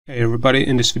Hey everybody,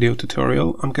 in this video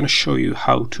tutorial I'm going to show you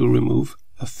how to remove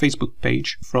a Facebook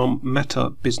page from Meta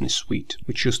Business Suite,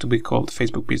 which used to be called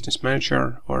Facebook Business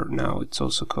Manager, or now it's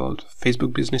also called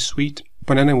Facebook Business Suite.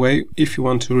 But anyway, if you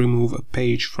want to remove a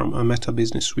page from a Meta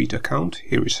Business Suite account,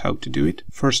 here is how to do it.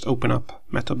 First open up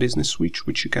Meta Business Suite,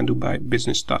 which you can do by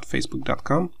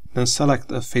business.facebook.com. Then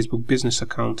select a Facebook business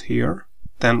account here.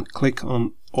 Then click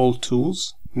on All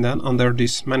Tools. Then under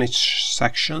this Manage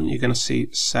section, you're going to see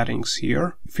Settings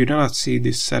here. If you do not see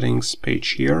this Settings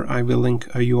page here, I will link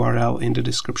a URL in the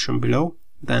description below.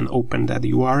 Then open that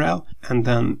URL and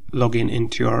then log in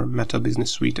into your Meta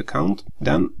Business Suite account.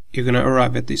 Then you're going to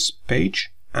arrive at this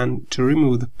page. And to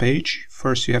remove the page,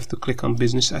 first you have to click on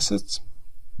Business Assets.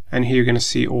 And here you're going to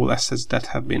see all assets that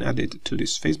have been added to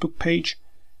this Facebook page.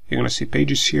 You're going to see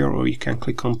Pages here, or you can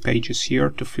click on Pages here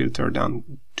to filter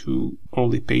down to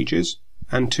only Pages.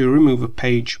 And to remove a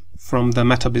page from the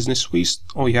Meta Business Suite,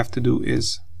 all you have to do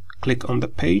is click on the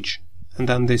page, and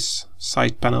then this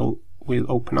side panel will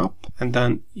open up, and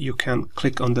then you can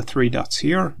click on the three dots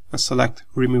here and select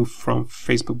Remove from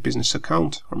Facebook Business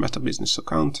Account or Meta Business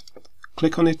Account.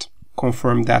 Click on it,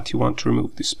 confirm that you want to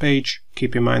remove this page.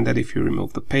 Keep in mind that if you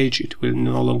remove the page, it will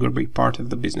no longer be part of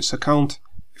the business account.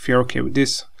 If you're okay with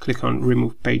this, click on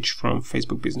Remove Page from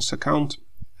Facebook Business Account.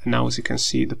 And now, as you can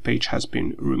see, the page has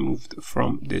been removed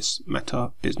from this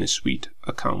Meta Business Suite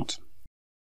account.